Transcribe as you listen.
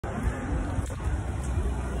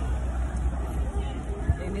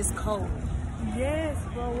it's cold. Yes,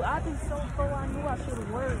 bro. I be so cold. I knew I should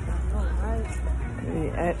have worked. I know, right? We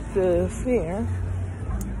at the fair.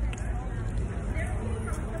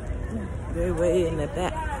 They're way in the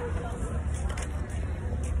back.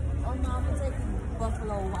 Oh no, I'm gonna take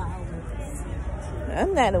Buffalo Wild Wings.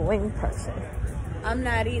 I'm not a wing person. I'm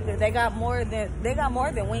not either. They got more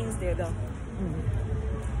than wings there though.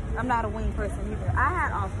 I'm not a wing person either. I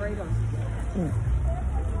had Alfredo.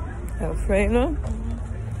 Alfredo?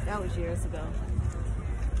 That was years ago.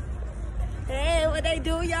 Hey, what they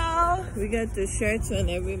do, y'all? We got the shirts on.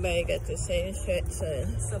 Everybody got the same shirts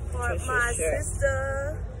on. Support Tricia's my shirt.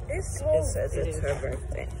 sister. It's cold. It says it's her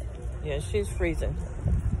birthday. Yeah, she's freezing.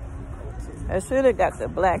 I should have got the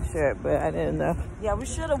black shirt, but I didn't know. Yeah, we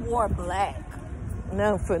should have wore black.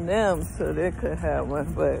 No, for them, so they could have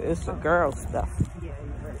one, but it's the girl stuff. Yeah,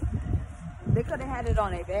 you're right. They could have had it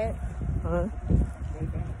on their bed. Huh?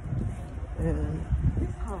 Yeah.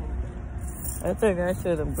 It's cold. I think I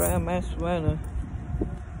should have brought my sweater.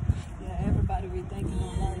 Yeah, everybody rethinking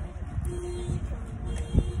their life.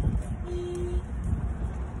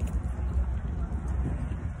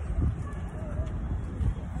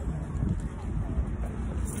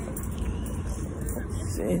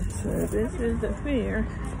 See, so this is the fair.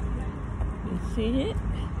 You see it?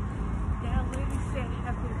 That lady said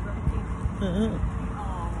happy birthday.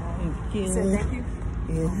 Thank you. Said thank you.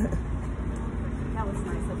 Yeah. That was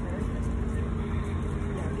nice of her.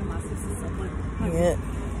 Yeah, give my sister some money. Yeah.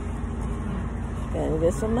 Gotta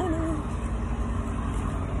get some money.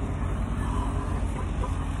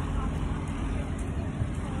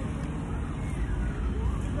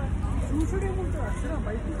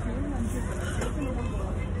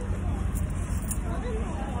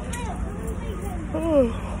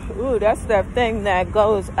 Ooh, that's that thing that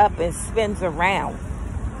goes up and spins around.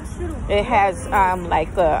 It has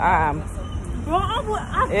like a Bro,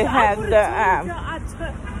 it has the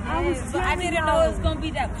I didn't know it was gonna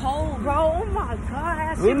be that cold. Bro, oh my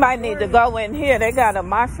God. we might need to go in here. They got a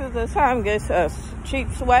Marshalls or something. Get a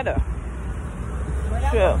cheap sweater.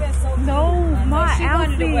 Sure. No, my She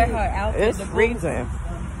wanted to wear her outfit. outfit. It's freezing.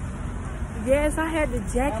 Yes, I had the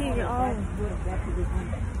jacket on.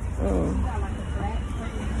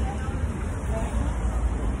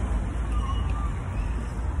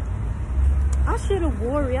 I should have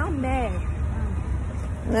wore it. I'm mad.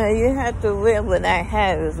 No, you had to wear what I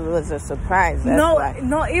had. It was a surprise. That's why.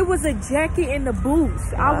 No, it was a jacket and the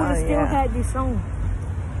boots. I would have still had this on.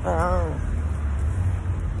 Oh.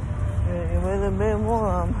 It would have been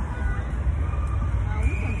warm.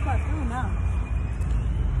 You can cut through now.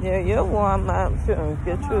 Yeah, you're warm up too.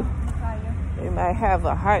 Get you. You might have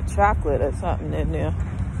a hot chocolate or something in there.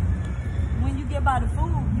 When you get by the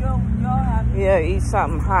food, you'll have. Yeah, eat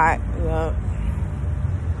something hot. Yeah.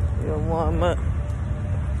 You'll warm up.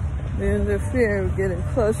 There's the fair. We're getting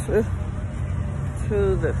closer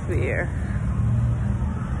to the fair.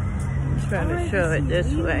 I'm trying to show it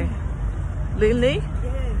this way. Lily?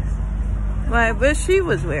 Yes. Why? What she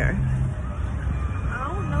was wearing? I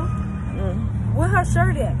don't know. Where her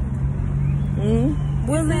shirt at?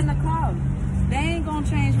 What's in the car? They ain't gonna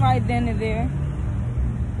change right then and there.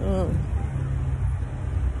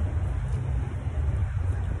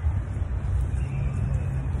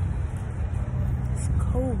 It's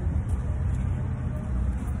cold.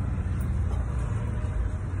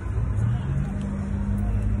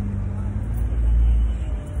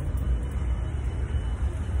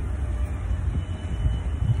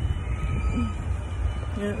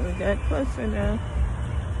 Yeah, we got closer now.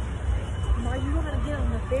 Ma, you know how to get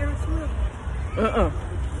on the Ferris wheel?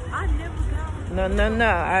 I never got on.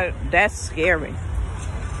 No. That's scary.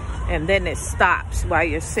 And then it stops while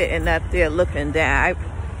you're sitting up there looking down.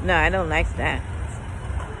 I don't like that.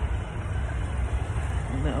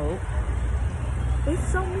 No. There's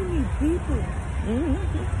so many people.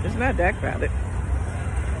 It's not that crowded.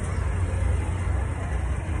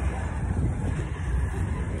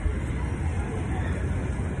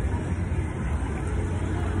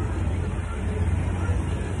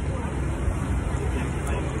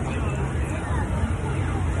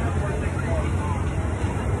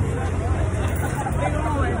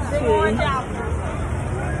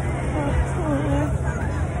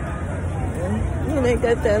 They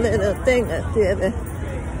got that little thing up there, the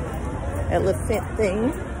elephant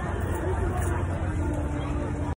thing.